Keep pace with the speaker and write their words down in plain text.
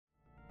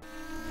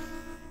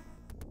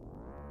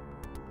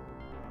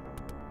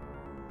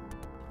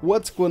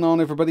What's going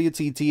on, everybody? It's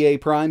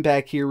ETAPRIME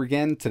back here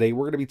again. Today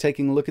we're going to be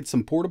taking a look at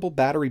some portable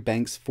battery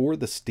banks for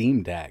the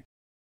Steam Deck.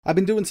 I've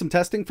been doing some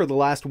testing for the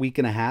last week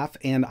and a half,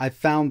 and I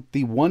found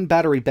the one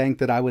battery bank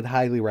that I would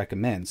highly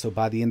recommend. So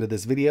by the end of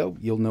this video,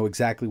 you'll know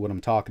exactly what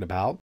I'm talking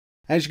about.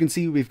 As you can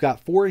see, we've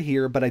got 4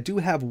 here, but I do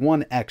have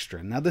one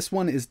extra. Now this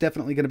one is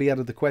definitely going to be out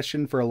of the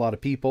question for a lot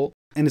of people,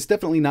 and it's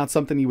definitely not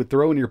something you would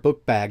throw in your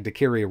book bag to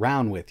carry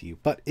around with you.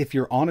 But if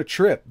you're on a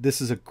trip, this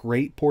is a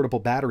great portable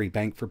battery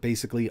bank for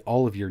basically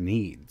all of your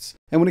needs.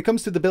 And when it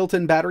comes to the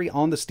built-in battery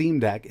on the Steam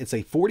Deck, it's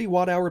a 40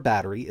 watt-hour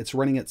battery, it's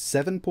running at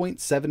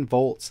 7.7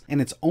 volts,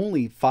 and it's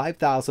only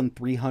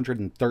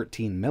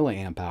 5,313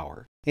 milliamp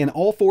hour. And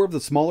all 4 of the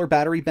smaller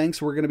battery banks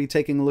we're going to be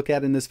taking a look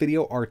at in this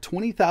video are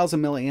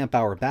 20,000 milliamp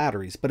hour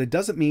batteries, but it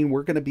doesn't mean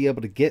we're going to be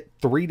able to get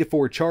 3 to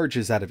 4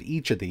 charges out of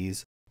each of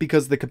these,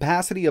 because the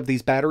capacity of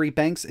these battery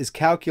banks is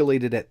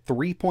calculated at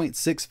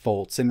 3.6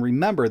 volts, and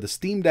remember, the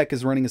Steam Deck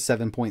is running a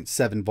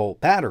 7.7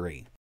 volt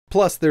battery.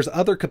 Plus, there's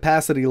other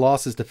capacity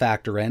losses to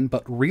factor in,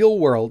 but real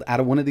world, out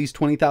of one of these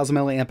 20,000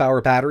 milliamp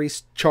hour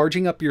batteries,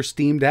 charging up your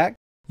Steam Deck,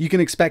 you can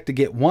expect to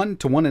get 1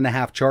 to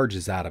 1.5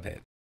 charges out of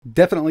it.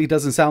 Definitely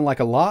doesn't sound like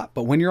a lot,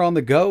 but when you're on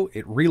the go,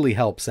 it really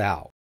helps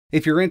out.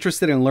 If you're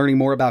interested in learning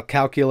more about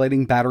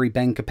calculating battery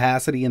bank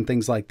capacity and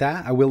things like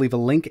that, I will leave a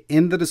link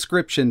in the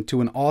description to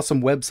an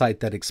awesome website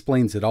that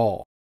explains it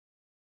all.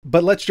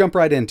 But let's jump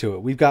right into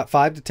it. We've got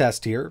 5 to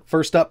test here.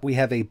 First up, we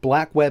have a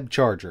Blvd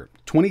charger,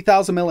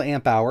 20,000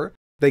 milliamp hour.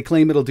 They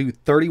claim it'll do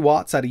 30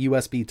 watts out of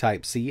USB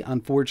Type-C.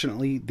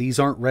 Unfortunately, these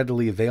aren't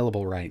readily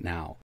available right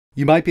now.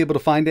 You might be able to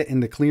find it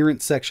in the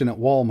clearance section at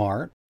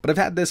Walmart. But I've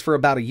had this for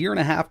about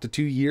 1.5 to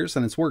 2 years,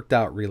 and it's worked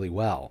out really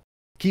well.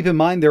 Keep in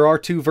mind there are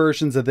 2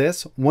 versions of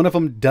this. One of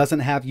them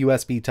doesn't have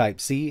USB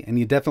Type-C, and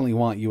you definitely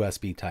want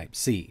USB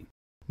Type-C.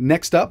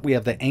 Next up, we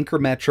have the Anker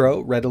Metro,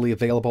 readily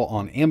available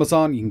on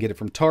Amazon. You can get it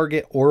from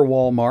Target or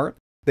Walmart.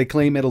 They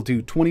claim it'll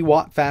do 20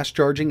 watt fast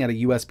charging at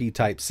a USB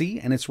Type-C,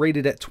 and it's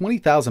rated at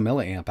 20,000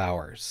 milliamp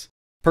hours.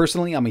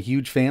 Personally, I'm a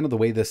huge fan of the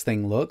way this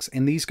thing looks,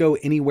 and these go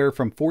anywhere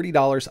from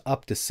 $40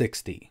 up to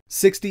 $60.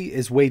 $60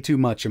 is way too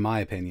much in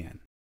my opinion.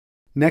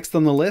 Next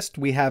on the list,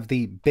 we have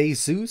the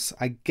Baseus.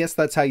 I guess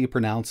that's how you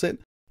pronounce it.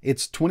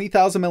 It's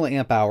 20,000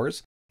 milliamp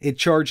hours. It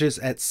charges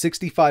at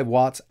 65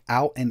 watts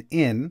out and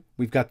in.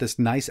 We've got this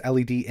nice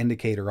LED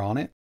indicator on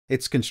it.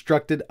 It's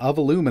constructed of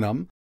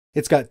aluminum.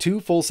 It's got 2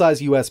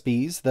 full-size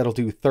USBs that'll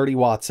do 30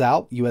 watts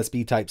out.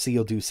 USB Type-C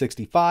will do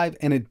 65,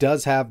 and it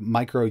does have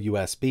micro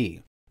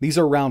USB. These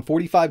are around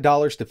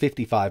 $45 to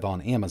 $55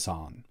 on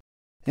Amazon.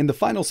 And the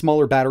final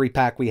smaller battery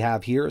pack we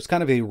have here is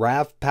kind of a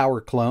RAV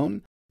Power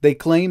clone. They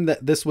claim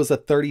that this was a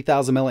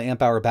 30,000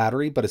 milliamp hour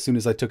battery, but as soon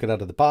as I took it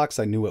out of the box,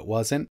 I knew it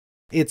wasn't.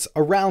 It's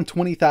around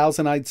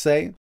 20,000, I'd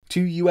say.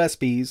 2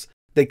 USBs.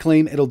 They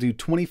claim it'll do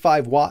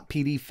 25 watt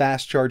PD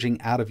fast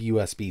charging out of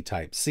USB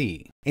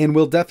Type-C. And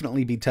we'll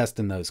definitely be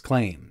testing those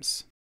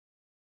claims.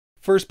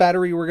 First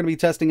battery we're going to be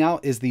testing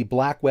out is the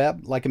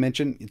Blvd. Like I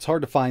mentioned, it's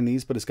hard to find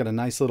these, but it's got a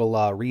nice little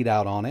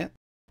readout on it.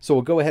 So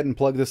we'll go ahead and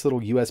plug this little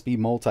USB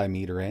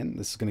multimeter in.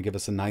 This is going to give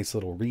us a nice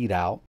little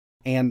readout.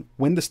 And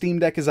when the Steam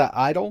Deck is at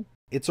idle,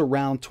 it's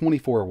around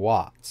 24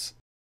 watts.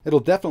 It'll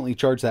definitely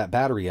charge that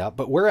battery up,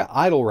 but we're at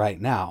idle right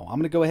now. I'm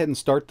going to go ahead and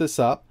start this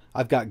up.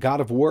 I've got God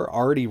of War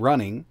already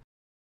running,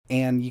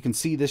 and you can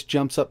see this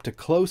jumps up to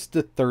close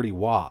to 30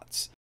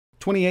 watts.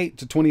 28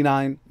 to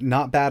 29,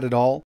 not bad at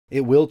all.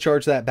 It will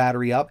charge that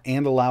battery up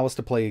and allow us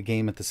to play a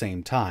game at the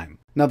same time.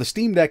 Now the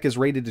Steam Deck is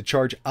rated to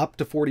charge up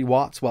to 40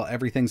 watts while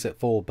everything's at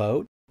full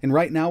boat. And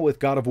right now with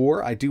God of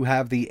War, I do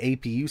have the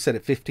APU set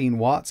at 15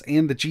 watts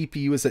and the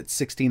GPU is at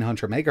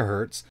 1600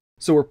 megahertz.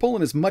 So we're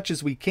pulling as much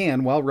as we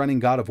can while running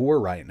God of War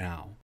right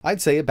now.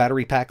 I'd say a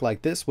battery pack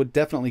like this would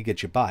definitely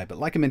get you by, but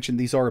like I mentioned,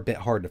 these are a bit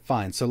hard to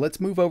find, so let's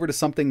move over to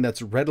something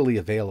that's readily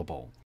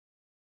available.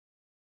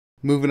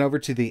 Moving over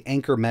to the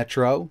Anker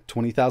Metro,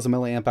 20,000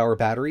 milliamp hour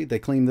battery. They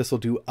claim this will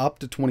do up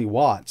to 20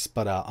 watts,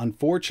 but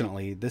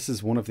unfortunately, this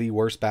is one of the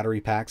worst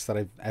battery packs that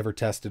I've ever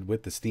tested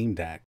with the Steam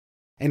Deck.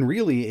 And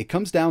really, it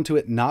comes down to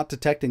it not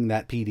detecting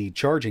that PD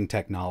charging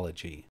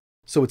technology.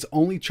 So it's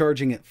only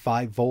charging at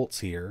 5 volts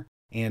here,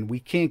 and we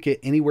can't get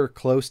anywhere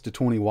close to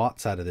 20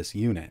 watts out of this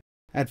unit.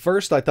 At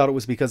first, I thought it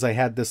was because I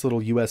had this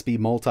little USB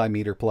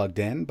multimeter plugged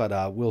in,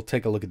 but we'll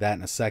take a look at that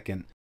in a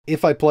second.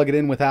 If I plug it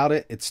in without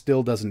it, it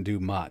still doesn't do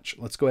much.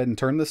 Let's go ahead and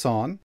turn this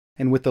on,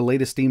 and with the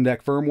latest Steam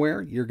Deck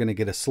firmware, you're going to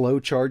get a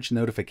slow charge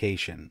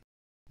notification.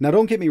 Now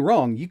don't get me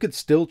wrong, you could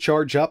still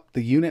charge up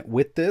the unit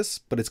with this,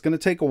 but it's going to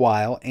take a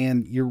while,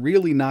 and you're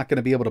really not going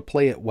to be able to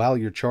play it while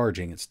you're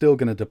charging. It's still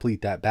going to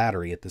deplete that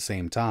battery at the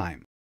same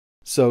time.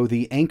 So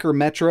the Anker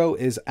Metro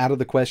is out of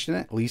the question,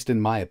 at least in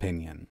my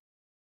opinion.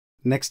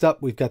 Next up,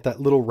 we've got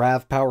that little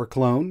RAV Power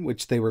clone,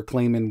 which they were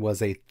claiming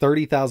was a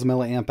 30,000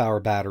 milliamp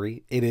hour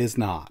battery. It is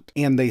not.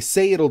 And they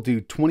say it'll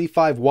do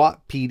 25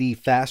 watt PD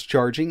fast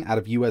charging out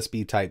of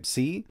USB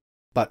Type-C,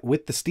 but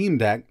with the Steam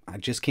Deck, I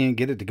just can't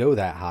get it to go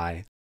that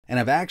high. And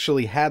I've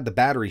actually had the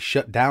battery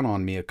shut down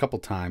on me a couple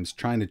times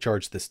trying to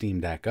charge the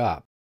Steam Deck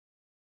up.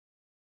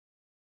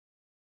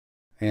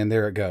 And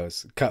there it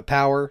goes. Cut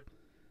power.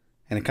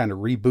 and it kind of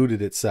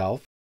rebooted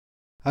itself.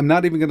 I'm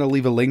not even going to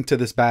leave a link to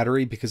this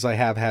battery because I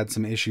have had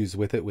some issues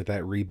with it with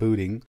that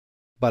rebooting.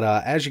 But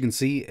as you can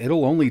see,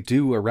 it'll only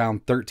do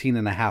around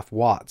 13.5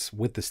 watts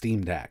with the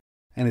Steam Deck.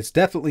 And it's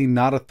definitely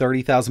not a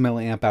 30,000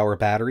 milliamp hour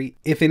battery.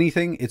 If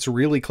anything, it's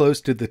really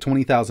close to the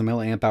 20,000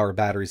 milliamp hour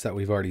batteries that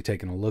we've already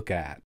taken a look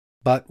at.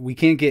 But we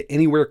can't get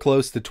anywhere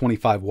close to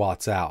 25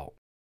 watts out.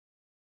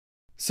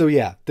 So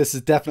yeah, this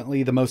is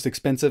definitely the most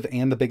expensive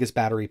and the biggest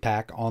battery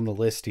pack on the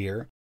list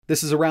here.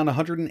 This is around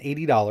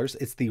 $180.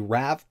 It's the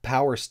RAV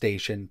Power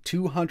Station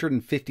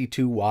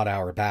 252 watt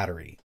hour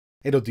battery.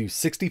 It'll do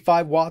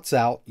 65 watts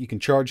out. You can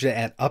charge it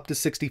at up to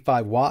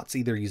 65 watts,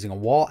 either using a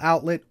wall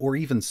outlet or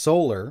even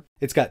solar.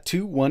 It's got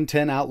two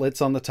 110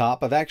 outlets on the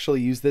top. I've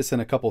actually used this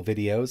in a couple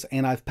videos,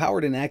 and I've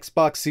powered an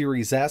Xbox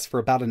Series S for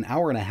about an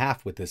hour and a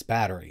half with this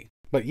battery.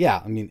 But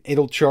yeah, I mean,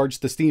 it'll charge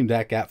the Steam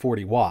Deck at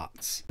 40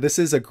 watts. This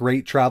is a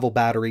great travel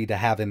battery to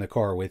have in the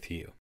car with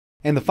you.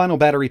 And the final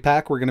battery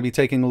pack we're going to be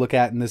taking a look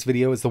at in this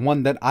video is the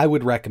one that I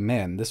would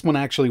recommend. This one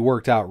actually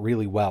worked out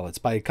really well. It's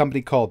by a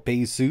company called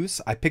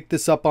Baseus. I picked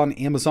this up on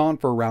Amazon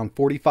for around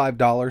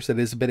 $45. It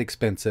is a bit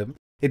expensive.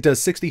 It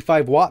does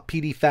 65 watt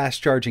PD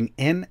fast charging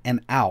in and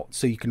out,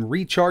 so you can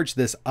recharge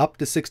this up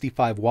to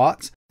 65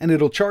 watts, and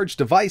it'll charge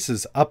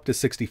devices up to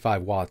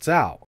 65 watts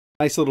out.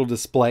 Nice little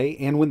display,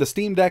 and when the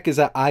Steam Deck is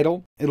at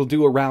idle, it'll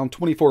do around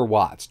 24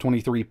 watts,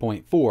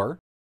 23.4.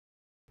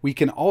 We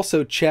can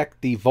also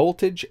check the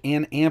voltage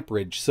and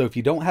amperage. So if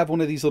you don't have one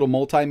of these little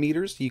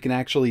multimeters, you can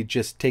actually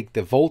just take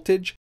the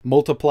voltage,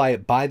 multiply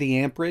it by the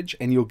amperage,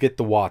 and you'll get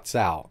the watts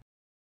out.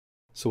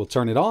 So we'll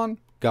turn it on.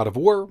 God of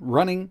War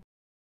running.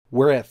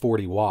 We're at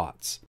 40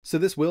 watts. So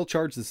this will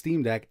charge the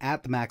Steam Deck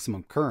at the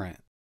maximum current.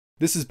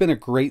 This has been a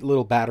great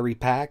little battery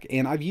pack,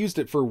 and I've used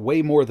it for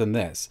way more than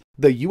this.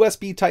 The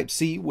USB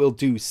Type-C will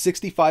do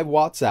 65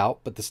 watts out,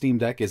 but the Steam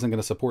Deck isn't going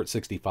to support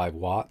 65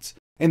 watts.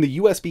 And the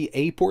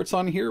USB-A ports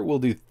on here will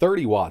do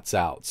 30 watts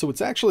out, so it's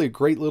actually a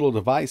great little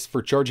device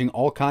for charging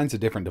all kinds of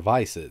different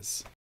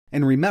devices.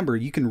 And remember,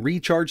 you can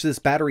recharge this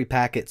battery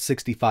pack at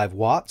 65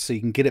 watts, so you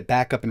can get it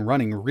back up and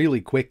running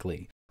really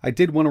quickly. I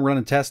did want to run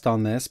a test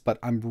on this, but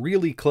I'm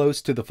really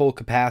close to the full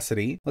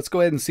capacity. Let's go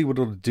ahead and see what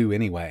it'll do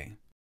anyway.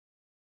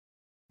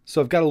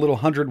 So I've got a little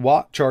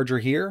 100-watt charger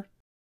here.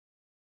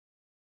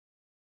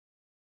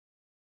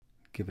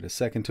 Give it a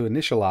second to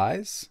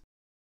initialize.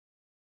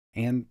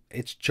 And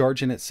it's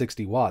charging at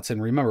 60 watts.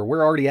 And remember,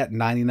 we're already at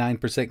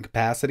 99%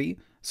 capacity.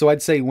 So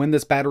I'd say when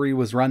this battery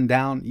was run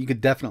down, you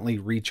could definitely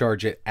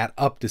recharge it at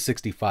up to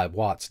 65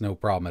 watts, no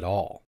problem at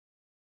all.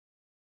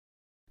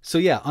 So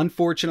yeah,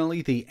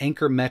 unfortunately, the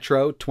Anker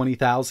Metro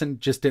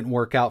 20,000 just didn't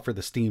work out for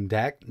the Steam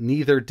Deck.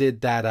 Neither did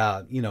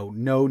that,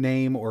 no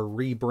name or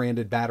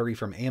rebranded battery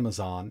from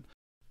Amazon.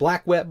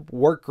 Blackweb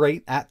worked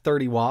great at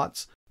 30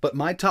 watts. But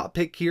my top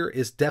pick here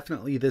is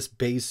definitely this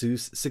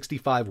Baseus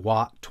 65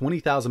 watt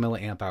 20,000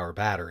 milliamp hour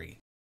battery.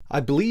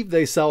 I believe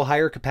they sell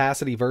higher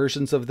capacity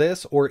versions of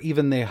this, or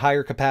even the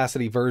higher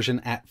capacity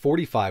version at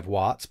 45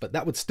 watts, but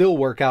that would still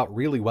work out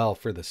really well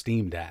for the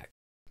Steam Deck.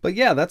 But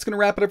yeah, that's going to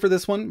wrap it up for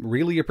this one.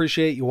 Really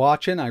appreciate you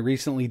watching. I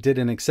recently did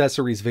an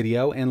accessories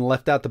video and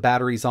left out the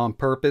batteries on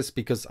purpose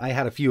because I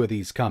had a few of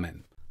these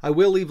coming. I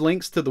will leave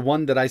links to the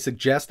one that I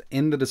suggest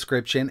in the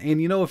description.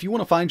 And if you want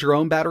to find your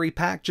own battery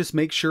pack, just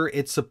make sure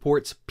it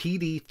supports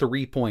PD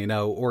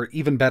 3.0 or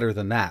even better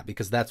than that,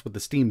 because that's what the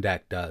Steam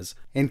Deck does.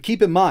 And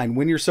keep in mind,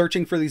 when you're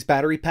searching for these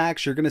battery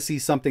packs, you're going to see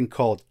something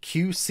called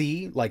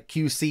QC, like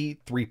QC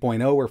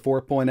 3.0 or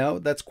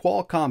 4.0. That's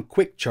Qualcomm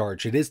Quick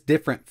Charge. It is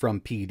different from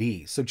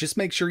PD. So just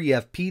make sure you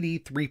have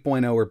PD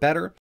 3.0 or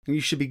better, and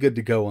you should be good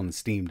to go on the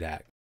Steam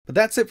Deck. But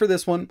that's it for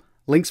this one.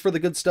 Links for the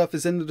good stuff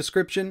is in the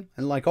description.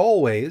 And like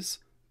always,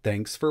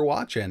 thanks for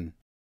watching.